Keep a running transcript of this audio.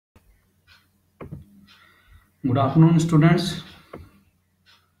Good afternoon, students.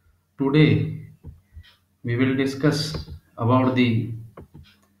 Today we will discuss about the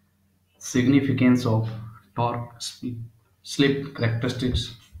significance of torque slip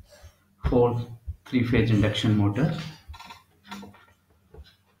characteristics for three-phase induction motor.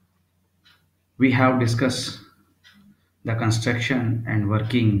 We have discussed the construction and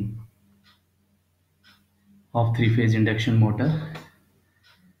working of three-phase induction motor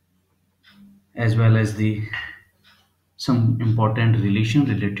as well as the some important relation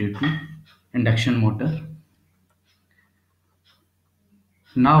related to induction motor.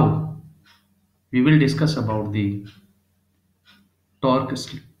 Now we will discuss about the torque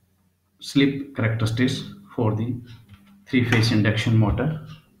slip characteristics for the three-phase induction motor.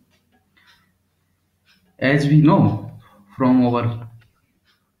 As we know from our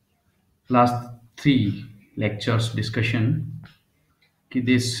last three lectures discussion,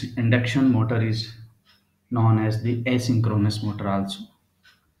 this induction motor is known as the asynchronous motor also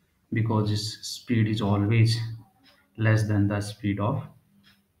because its speed is always less than the speed of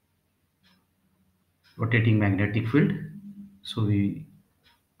rotating magnetic field. So we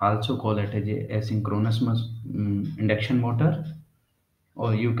also call it as a asynchronous induction motor,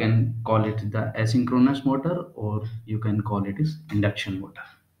 or you can call it the asynchronous motor, or you can call it as induction motor.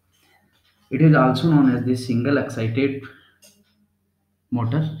 It is also known as the single excited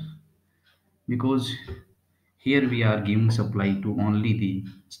motor because here we are giving supply to only the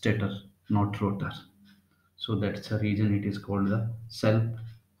stator, not rotor. So that's the reason it is called the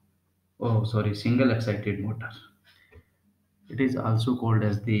single excited motor. It is also called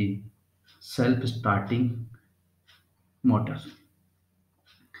as the self starting motor.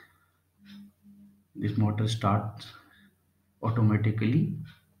 This motor starts automatically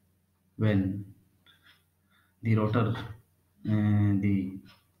when the rotor, the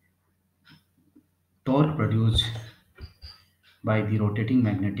torque produced by the rotating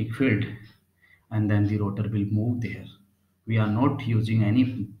magnetic field, and then the rotor will move there. We are not using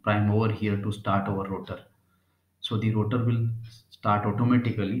any prime mover here to start our rotor, so the rotor will start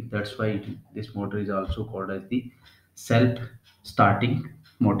automatically. That's why this motor is also called as the self starting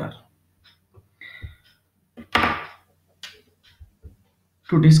motor.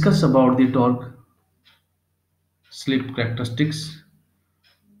 To discuss about the torque slip characteristics,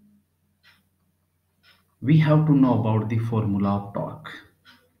 we have to know about the formula of torque,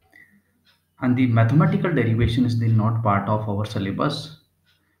 and the mathematical derivation is still not part of our syllabus,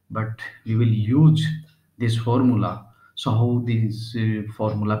 but we will use this formula. So how this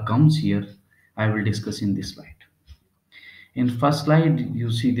formula comes here, I will discuss in this slide. In first slide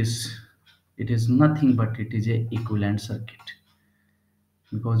you see this, it is nothing but it is a equivalent circuit,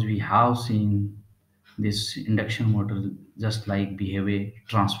 because we have seen this induction motor just like behave a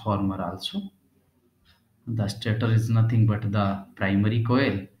transformer also. The stator is nothing but the primary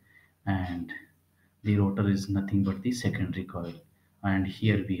coil, and the rotor is nothing but the secondary coil, and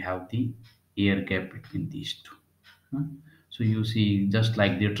here we have the air gap between these two. Huh? So you see just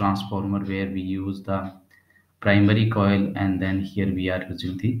like the transformer where we use the primary coil, and then here we are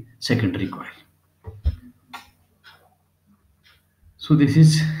using the secondary coil. So this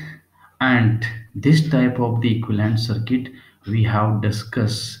is, and this type of the equivalent circuit we have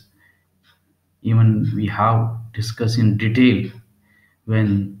discussed, even we have discussed in detail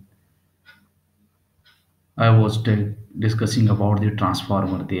when I was discussing about the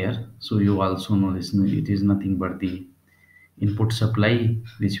transformer there. So you also know this, it is nothing but the input supply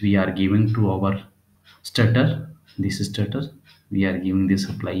which we are giving to our stator. This is stator. We are giving the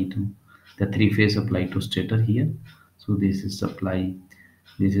supply to the three-phase supply to stator here. So this is supply.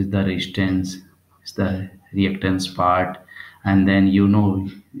 This is the resistance. It's the reactance part, and then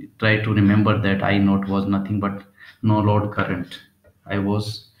try to remember that I naught was nothing but no load current. I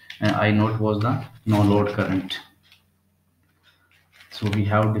naught was the no load current. So we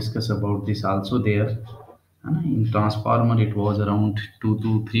have discussed about this also there. In transformer it was around 2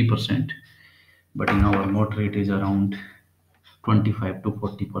 to 3%, but in our motor it is around 25 to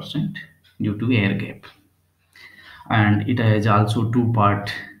 40% due to air gap. And it has also two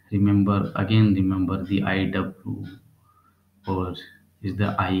part. Remember the IW, or is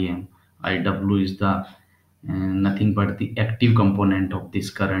the IM. IW is the nothing but the active component of this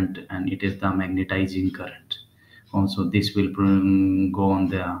current, and it is the magnetizing current. Also this will go on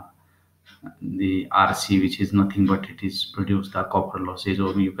the RC, which is nothing but it is produce the copper losses,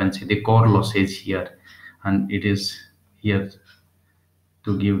 or you can say the core losses here, and it is here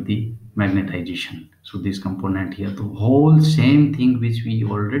to give the magnetization. So this component here, the whole same thing which we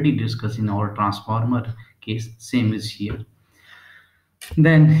already discussed in our transformer case, same is here.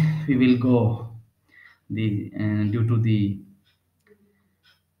 Then we will go Due to the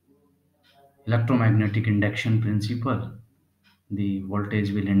electromagnetic induction principle, the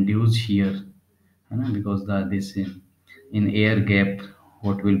voltage will induce here, because this in air gap,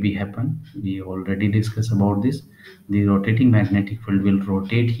 what will be happen, we already discussed about this. The rotating magnetic field will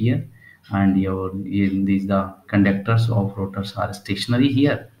rotate here, and your in these the conductors of rotors are stationary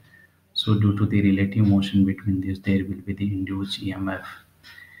here. So due to the relative motion between these, there will be the induced emf,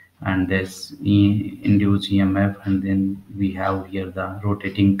 and this induced emf, and then we have here the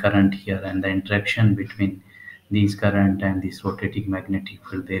rotating current here, and the interaction between these current and this rotating magnetic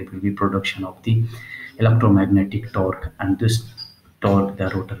field, there will be production of the electromagnetic torque, and this torque the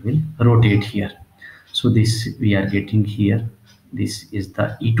rotor will rotate here. So this we are getting here, this is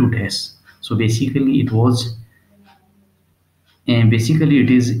the E2 dash. So basically it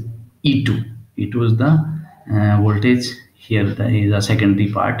is E2. E2 is the voltage here, the is a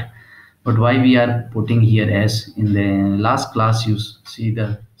secondary part. But why we are putting here S? In the last class you see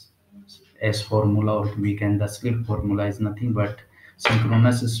the S formula, or we can the slip formula is nothing but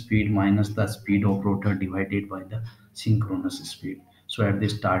synchronous speed minus the speed of rotor divided by the synchronous speed. So at the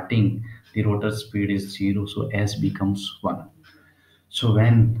starting the rotor speed is 0, so S becomes 1. So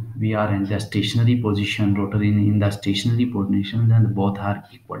when we are in the stationary position, rotor in the stationary position, then both are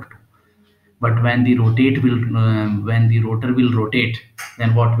equal to. But when the rotor will rotate,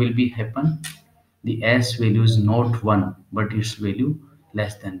 then what will be happen? The S value is not 1, but its value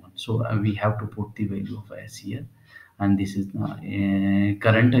less than 1. So we have to put the value of S here, and this is the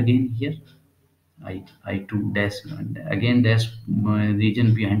current again here. I2 dash, and again dash,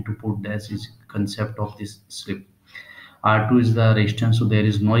 region behind to put dash is concept of this slip. R2 is the resistance, so there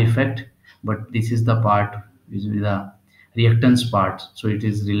is no effect, but this is the part which is the reactance part, so it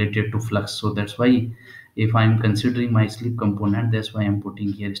is related to flux. So that's why if I'm considering my slip component, that's why I'm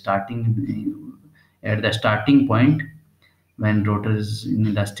putting here starting at the starting point. When rotor is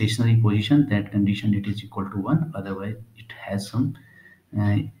in the stationary position, that condition it is equal to 1, otherwise it has some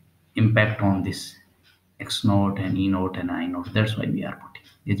uh, impact on this x naught and e naught and I naught. That's why we are putting.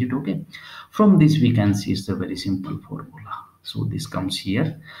 Is it okay? From this we can see it's a very simple formula. So this comes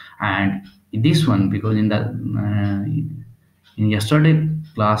here, and this one, because in the in yesterday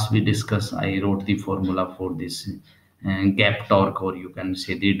class we discussed, I wrote the formula for this gap torque, or you can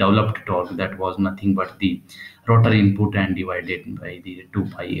say the developed torque. That was nothing but the rotor input and divided by the 2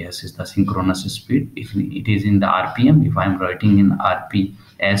 pi s is the synchronous speed. If it is in the rpm, if I'm writing in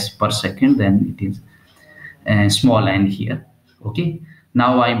rps per second, then it is small n here. Okay,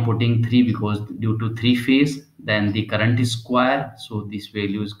 now I'm putting 3 because due to 3 phase, then the current is square, so this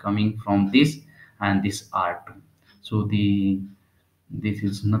value is coming from this and this r2. So this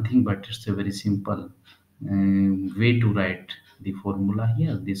is nothing but it's a very simple way to write the formula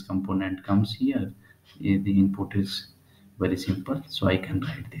here. This component comes here. The input is very simple, so I can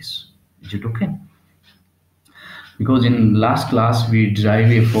write this. Is it okay? Because in last class we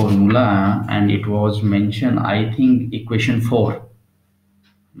derived a formula, and it was mentioned, I think, equation 4.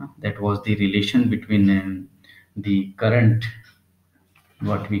 No, that was the relation between the current,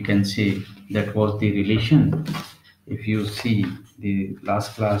 what we can say, that was the relation. If you see the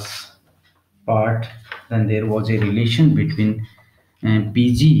last class part, then there was a relation between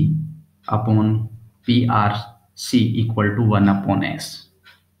pg upon prc equal to 1 upon s.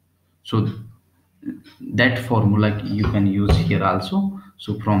 So that formula you can use here also.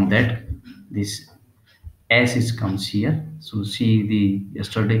 So from that, this s is comes here. So see the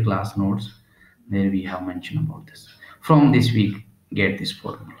yesterday class notes, there we have mentioned about this. From this we get this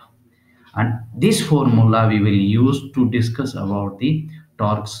formula, and this formula we will use to discuss about the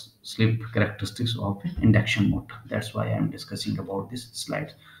torque slip characteristics of an induction motor. That's why I am discussing about this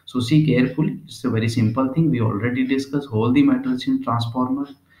slide. So see carefully, it's a very simple thing. We already discussed all the metals in transformer,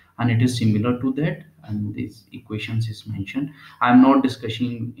 and it is similar to that, and these equations is mentioned. I am not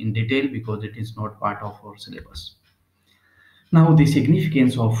discussing in detail because it is not part of our syllabus. Now the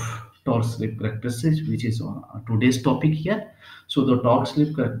significance of torque slip characteristics, which is today's topic here. So the torque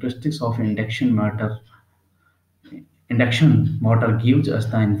slip characteristics of induction motor gives us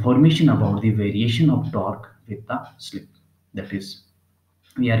the information about the variation of torque with the slip. That is,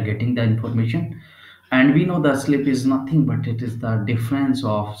 we are getting the information, and we know the slip is nothing but it is the difference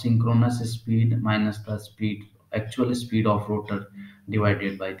of synchronous speed minus the actual speed of rotor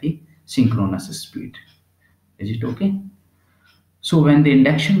divided by the synchronous speed. Is it okay? So when the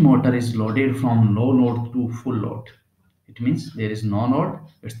induction motor is loaded from low load to full load, it means there is no load,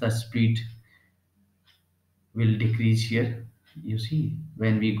 it's the speed will decrease here. You see,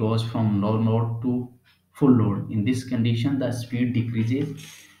 when we goes from low load to full load, in this condition the speed decreases,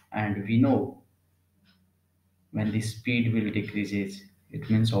 and we know when the speed will decreases, it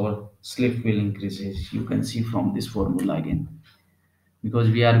means our slip will increases. You can see from this formula again, because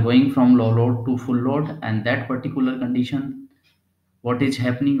we are going from low load to full load, and that particular condition, what is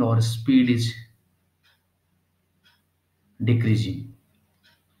happening, our speed is decreasing.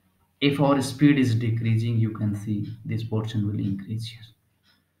 If our speed is decreasing, you can see this portion will increase here.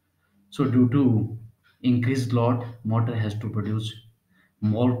 So due to increased load, motor has to produce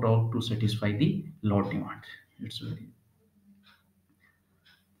more torque to satisfy the load demand. It's very,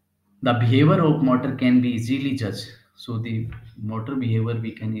 the behavior of motor can be easily judged. So the motor behavior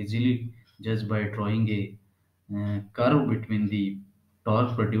we can easily judge by drawing a curve between the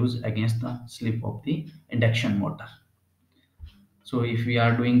torque produced against the slip of the induction motor. So if we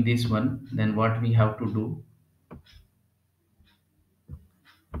are doing this one, then what we have to do,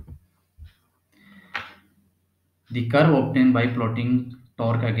 the curve obtained by plotting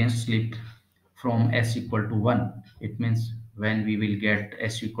torque against slip from s equal to 1. It means when we will get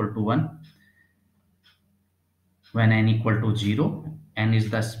s equal to 1, when n equal to 0, n is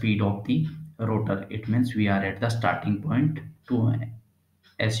the speed of the rotor. It means we are at the starting point to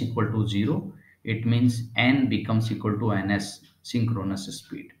s equal to 0. It means n becomes equal to ns, synchronous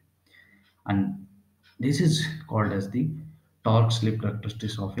speed. And this is called as the torque slip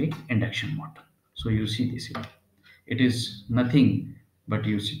characteristics of a induction motor. So you see this here. It is nothing but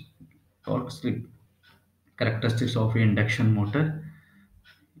you see torque slip characteristics of a induction motor.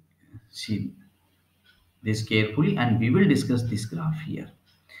 See this carefully, and we will discuss this graph here.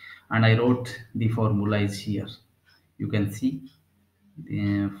 And I wrote the formula is here. You can see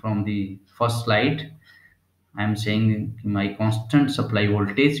from the first slide, I am saying my constant supply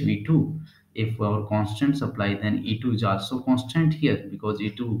voltage V2. If our constant supply, then E2 is also constant here, because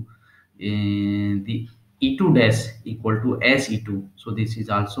E2, the E2 dash equal to S E2. So this is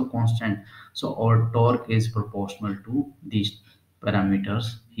also constant. So our torque is proportional to these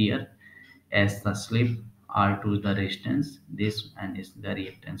parameters here, as the slip, R2 is the resistance, this, and is the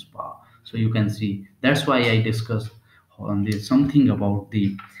reactance power. So you can see that's why I discussed on this something about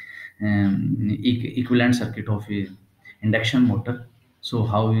the equivalent circuit of a induction motor. So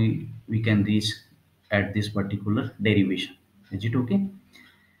how we can reach at this particular derivation. Is it okay?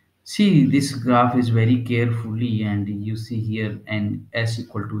 See, this graph is very carefully, and you see here and s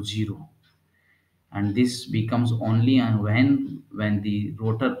equal to 0, and this becomes only and when the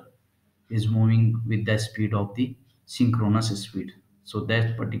rotor is moving with the speed of the synchronous speed. So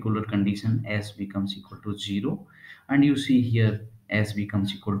that particular condition s becomes equal to 0, and you see here s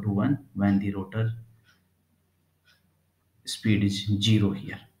becomes equal to 1 when the rotor speed is 0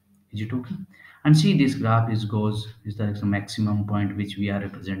 here. Is it okay? And see, this graph is goes is the maximum point which we are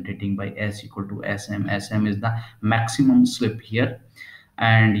representing by s equal to sm. Sm is the maximum slip here,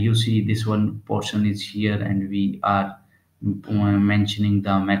 and you see this one portion is here, and we are mentioning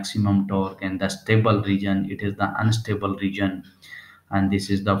the maximum torque, and the stable region, it is the unstable region, and this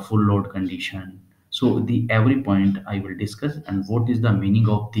is the full load condition. So the every point I will discuss, and what is the meaning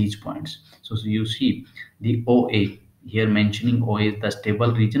of these points. So you see the oa here, mentioning oa is the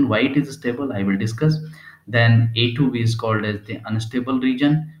stable region. Why it is stable, I will discuss. Then a2 is called as the unstable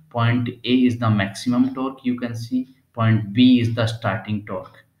region. Point a is the maximum torque, you can see. Point b is the starting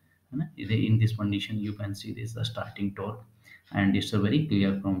torque. In this condition, you can see this is the starting torque, and it's a very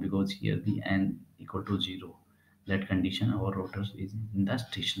clear from, because here the n equal to 0, that condition our rotor is in the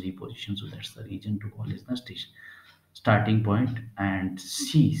stationary position. So that's the reason to call it the station starting point. And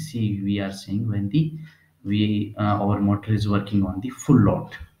c we are saying when the we our motor is working on the full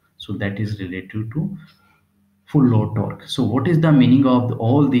load, so that is related to full load torque. So what is the meaning of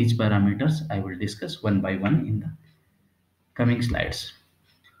all these parameters, I will discuss one by one in the coming slides.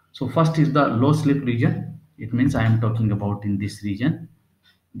 So first is the low slip region. It means I am talking about in this region.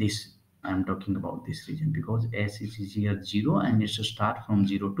 This I am talking about this region, because S is here 0, and it's to start from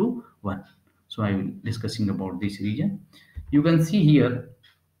 0 to 1. So I will discussing about this region. You can see here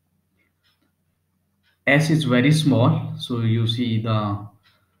S is very small. So you see the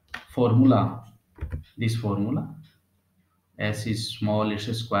formula, this formula. S is small, its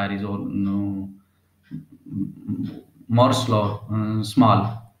square is all no, more slow,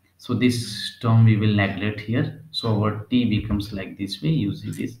 small. So this term we will neglect here. So our t becomes like this way. You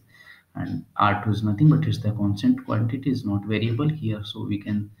see this, and r2 is nothing but it's the constant quantity, is not variable here. So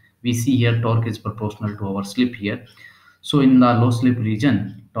we see here torque is proportional to our slip here. So in the low slip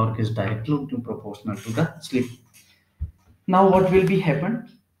region, torque is directly proportional to the slip. Now what will be happen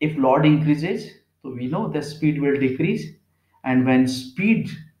if load increases? So we know the speed will decrease, and when speed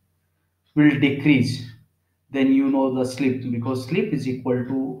will decrease, then you know the slip, because slip is equal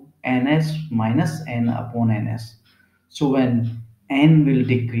to ns minus n upon ns. So when n will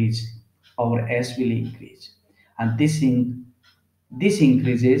decrease, our s will increase, and this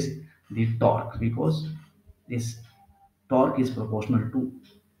increases the torque, because this torque is proportional to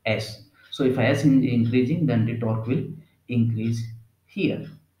s. So if s is increasing, then the torque will increase here.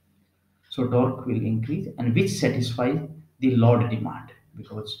 So torque will increase, and which satisfies the load demand,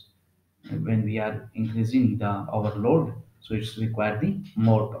 because when we are increasing the our load, so it's require the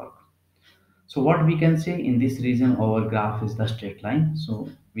more torque. So what we can say, in this region our graph is the straight line, so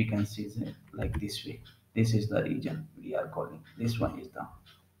we can see it like this way. This is the region we are calling, this one is the,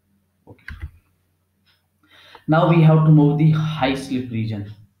 okay. Now we have to move the high slip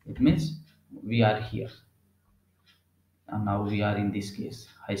region. It means we are here, and now we are in this case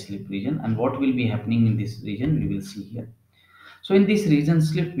high slip region, and what will be happening in this region we will see here. So in this region,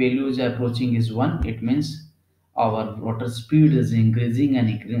 slip value is approaching is 1. It means our water speed is increasing and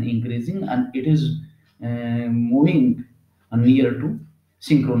increasing, and it is moving near to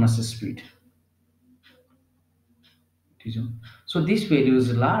synchronous speed. So this value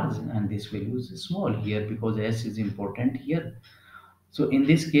is large and this value is small here, because s is important here. So in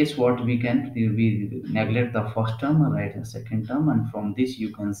this case, what we neglect the first term and write the second term, and from this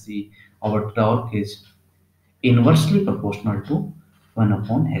you can see our torque is inversely proportional to 1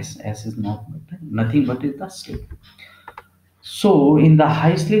 upon s. S is nothing but is the slip. So in the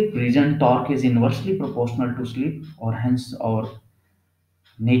high slip region, torque is inversely proportional to slip, or hence our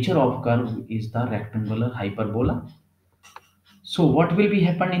nature of curve is the rectangular hyperbola. So what will be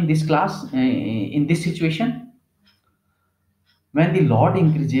happen in this class, in this situation? When the load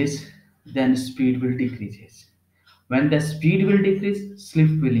increases, then speed will decreases. When the speed will decrease, slip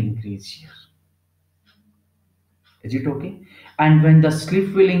will increase here. Is it okay? And when the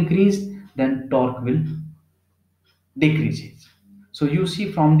slip will increase, then torque will decreases. So you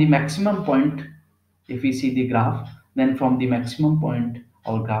see from the maximum point, if we see the graph, then from the maximum point,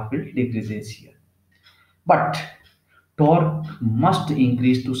 our graph will decreases here. But torque must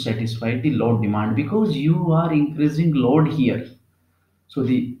increase to satisfy the load demand, because you are increasing load here. So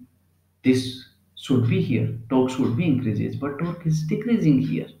the this should be here, torque should be increases, but torque is decreasing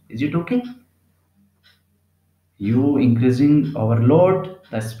here. Is it okay? You increasing our load,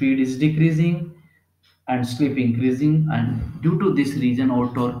 the speed is decreasing and slip increasing, and due to this reason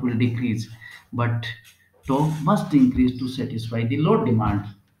our torque will decrease, but torque must increase to satisfy the load demand.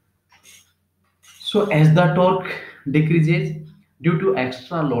 So as the torque decreases due to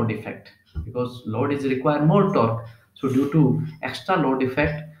extra load effect, because load is require more torque, so due to extra load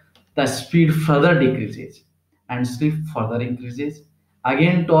effect, the speed further decreases and slip further increases.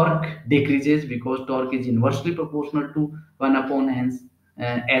 Again torque decreases, because torque is inversely proportional to 1 upon hence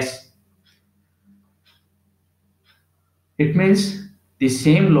s. It means the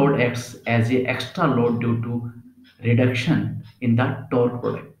same load acts as a extra load due to reduction in the torque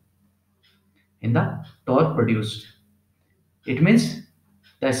product, in the torque produced. It means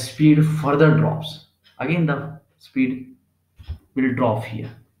the speed further drops. Again the speed will drop here.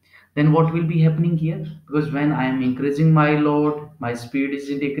 Then what will be happening here? Because when I am increasing my load, my speed is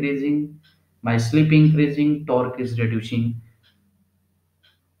decreasing, my slip increasing, torque is reducing.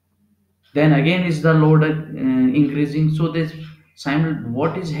 Then again is the load increasing. So this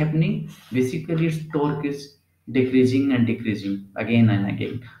what is happening? Basically, its torque is decreasing and decreasing again and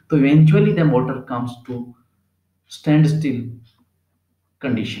again. So eventually, the motor comes to standstill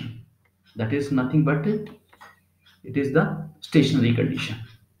condition. That is nothing but it is the stationary condition.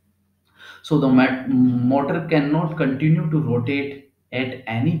 So the motor cannot continue to rotate at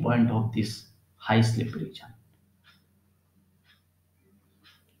any point of this high slip region.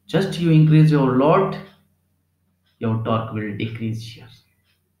 Just you increase your load, your torque will decrease here.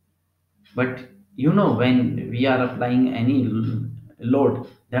 But when we are applying any load,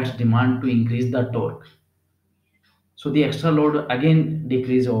 that's demand to increase the torque. So the extra load again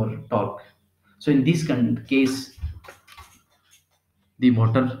decrease our torque. So in this case, the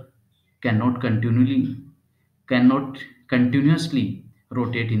motor cannot continually cannot continuously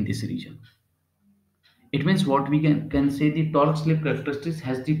rotate in this region. It means what we can say, the torque slip characteristics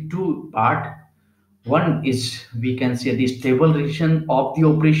has the two part. One is, we can say, the stable region of the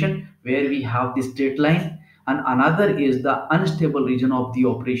operation, where we have the straight line, and another is the unstable region of the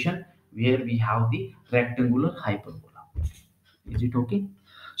operation, where we have the rectangular hyperbola. Is it okay?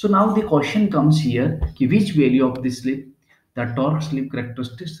 So now the question comes here, which value of the slip, the torque slip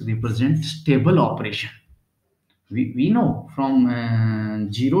characteristics represent stable operation. We know from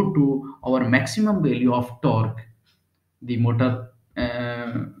 0 to our maximum value of torque, the motor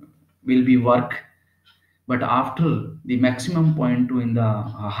will be work, but after the maximum point to in the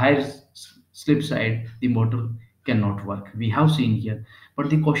higher slip side, the motor cannot work. We have seen here, but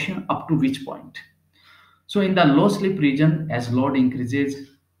the question up to which point? So in the low slip region, as load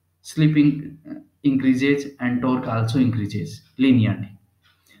increases, slipping increases and torque also increases linearly.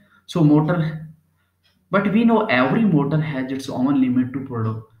 So motor, but we know every motor has its own limit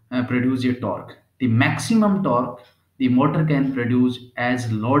to produce a torque. The maximum torque the motor can produce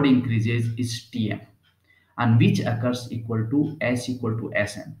as load increases is Tm, and which occurs equal to S equal to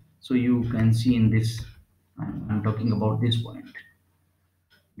Sn. So you can see in this, I'm talking about this point.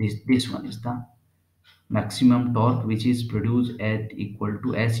 This one is the maximum torque which is produced at equal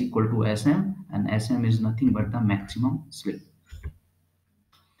to S equal to Sm, and Sm is nothing but the maximum slip.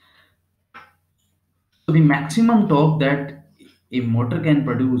 So the maximum torque that a motor can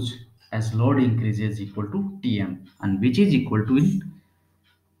produce as load increases equal to Tm, and which is equal to in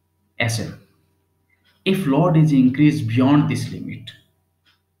Sm. If load is increased beyond this limit,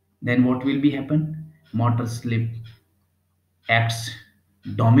 then what will be happen? Motor slip acts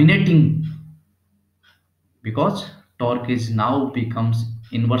dominating, because torque is now becomes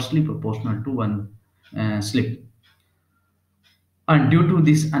inversely proportional to one slip. And due to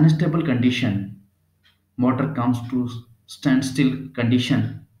this unstable condition, motor comes to standstill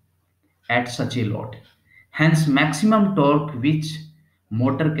condition at such a load. Hence, maximum torque which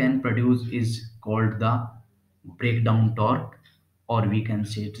motor can produce is called the breakdown torque, or we can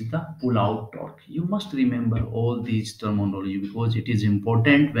say it is the pull out torque. You must remember all these terminology because it is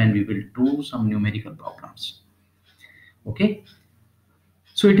important when we will do some numerical problems. Okay,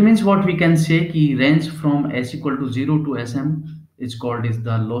 so it means what we can say ki range from S equal to 0 to Sm is called is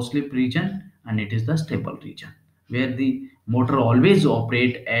the low slip region, and it is the stable region where the motor always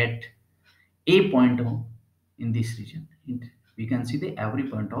operate at a point in this region. We can see the every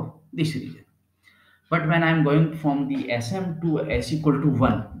point of this region. But when I'm going from the Sm to S equal to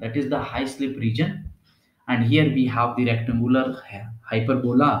 1, that is the high slip region, and here we have the rectangular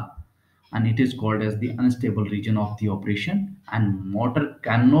hyperbola, and it is called as the unstable region of the operation, and motor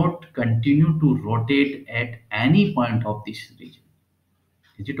cannot continue to rotate at any point of this region.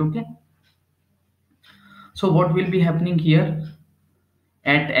 Is it okay? So what will be happening here?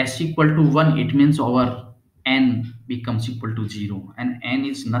 At S equal to 1, it means our n becomes equal to 0, and n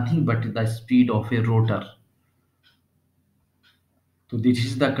is nothing but the speed of a rotor. So this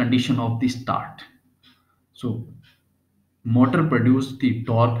is the condition of the start. So motor produce the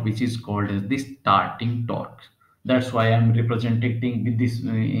torque which is called as the starting torque. That's why I'm representing with this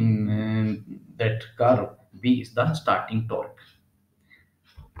in that curve. V is the starting torque.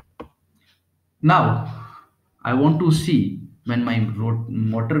 Now I want to see when my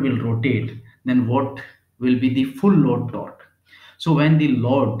motor will rotate, then what will be the full load torque. So when the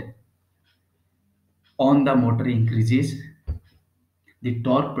load on the motor increases, the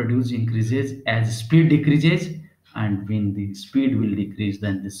torque produced increases as speed decreases, and when the speed will decrease,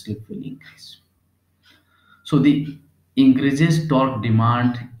 then the slip will increase. So the increases torque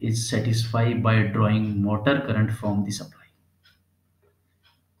demand is satisfied by drawing motor current from the supply.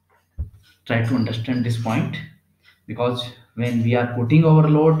 Try to understand this point, because when we are putting our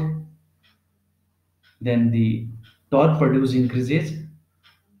load, then the torque produced increases,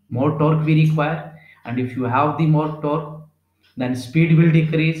 more torque we require, and if you have the more torque, then speed will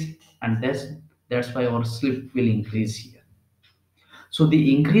decrease, and that's why our slip will increase here. So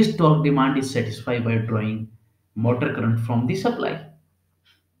the increased torque demand is satisfied by drawing motor current from the supply.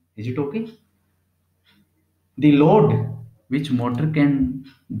 Is it okay? The load which motor can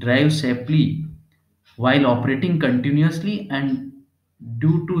drive safely while operating continuously, and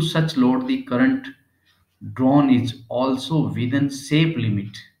due to such load the current drawn is also within safe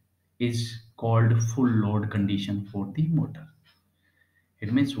limit, is called full load condition for the motor.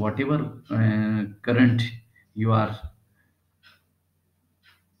 It means whatever current you are,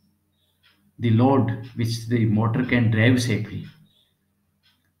 the load which the motor can drive safely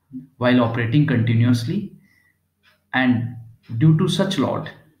while operating continuously, and due to such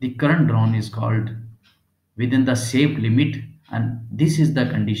load the current drawn is called within the safe limit, and this is the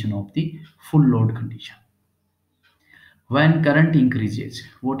condition of the full load condition. When current increases,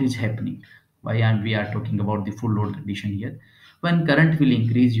 what is happening? Why we are talking about the full load condition here? When current will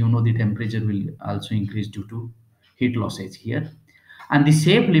increase, you know the temperature will also increase due to heat losses here, and the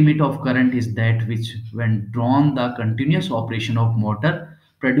safe limit of current is that which when drawn the continuous operation of motor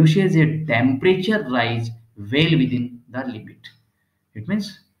produces a temperature rise well within the limit. It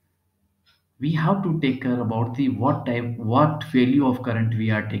means we have to take care about the what value of current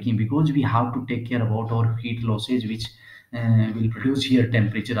we are taking, because we have to take care about our heat losses which will produce here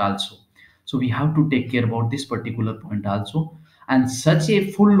temperature also. So we have to take care about this particular point also. And such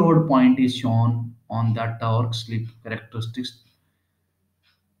a full load point is shown on the torque slip characteristics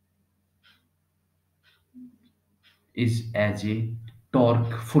is as a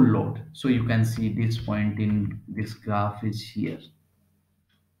torque full load. So you can see this point in this graph is here.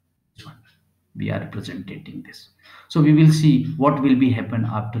 This one. We are representing this. So we will see what will be happen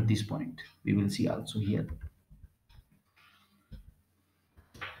after this point. We will see also here.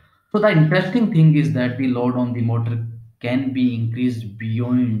 So the interesting thing is that the load on the motor can be increased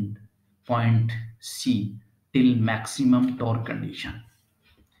beyond point C till maximum torque condition.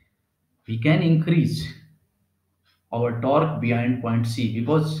 We can increase our torque behind point C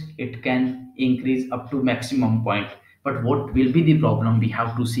because it can increase up to maximum point. But what will be the problem we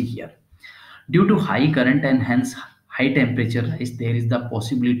have to see here? Due to high current and hence high temperature rise, there is the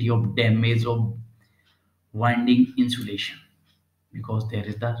possibility of damage of winding insulation because there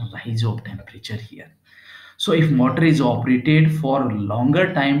is the rise of temperature here. So if motor is operated for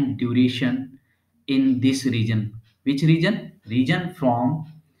longer time duration in this region, which region? Region from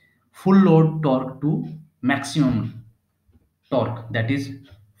full load torque to maximum torque, that is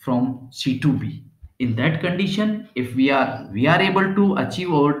from C to B. In that condition, if we are able to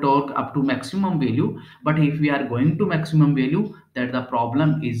achieve our torque up to maximum value, but if we are going to maximum value, that the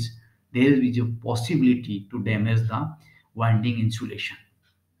problem is there is a possibility to damage the winding insulation.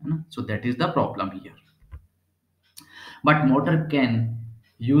 So that is the problem here. But motor can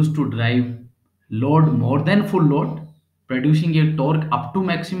use to drive load more than full load, producing a torque up to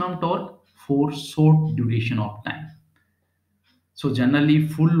maximum torque for short duration of time. So generally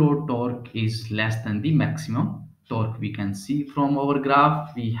full load torque is less than the maximum torque. We can see from our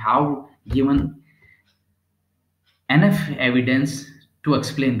graph, we have given enough evidence to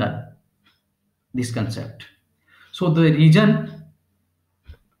explain that this concept. So the region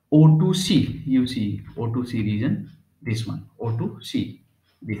O2C, you see O2C region, this one, O2C,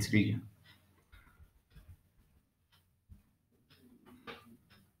 this region.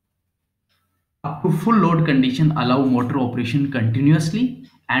 Up to full load condition allow motor operation continuously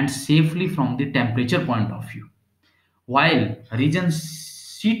and safely from the temperature point of view. While region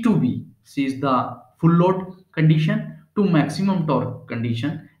C to B sees the full load condition to maximum torque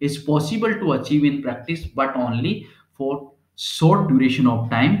condition is possible to achieve in practice, but only for short duration of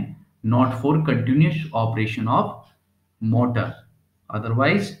time, not for continuous operation of motor.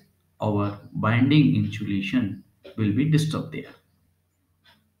 Otherwise, our binding insulation will be disturbed there.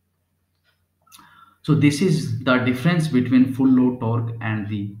 So this is the difference between full load torque and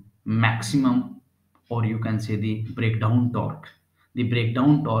the maximum, or you can say the breakdown torque. The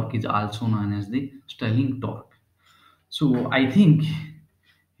breakdown torque is also known as the Stirling torque. So I think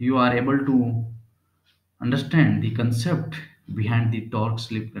you are able to understand the concept behind the torque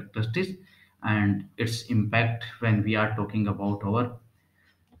slip characteristics and its impact when we are talking about our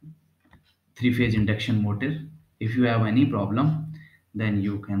three-phase induction motor. If you have any problem, then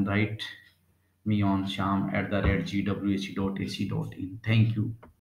you can write me on sham@gwac.ac.in. Thank you.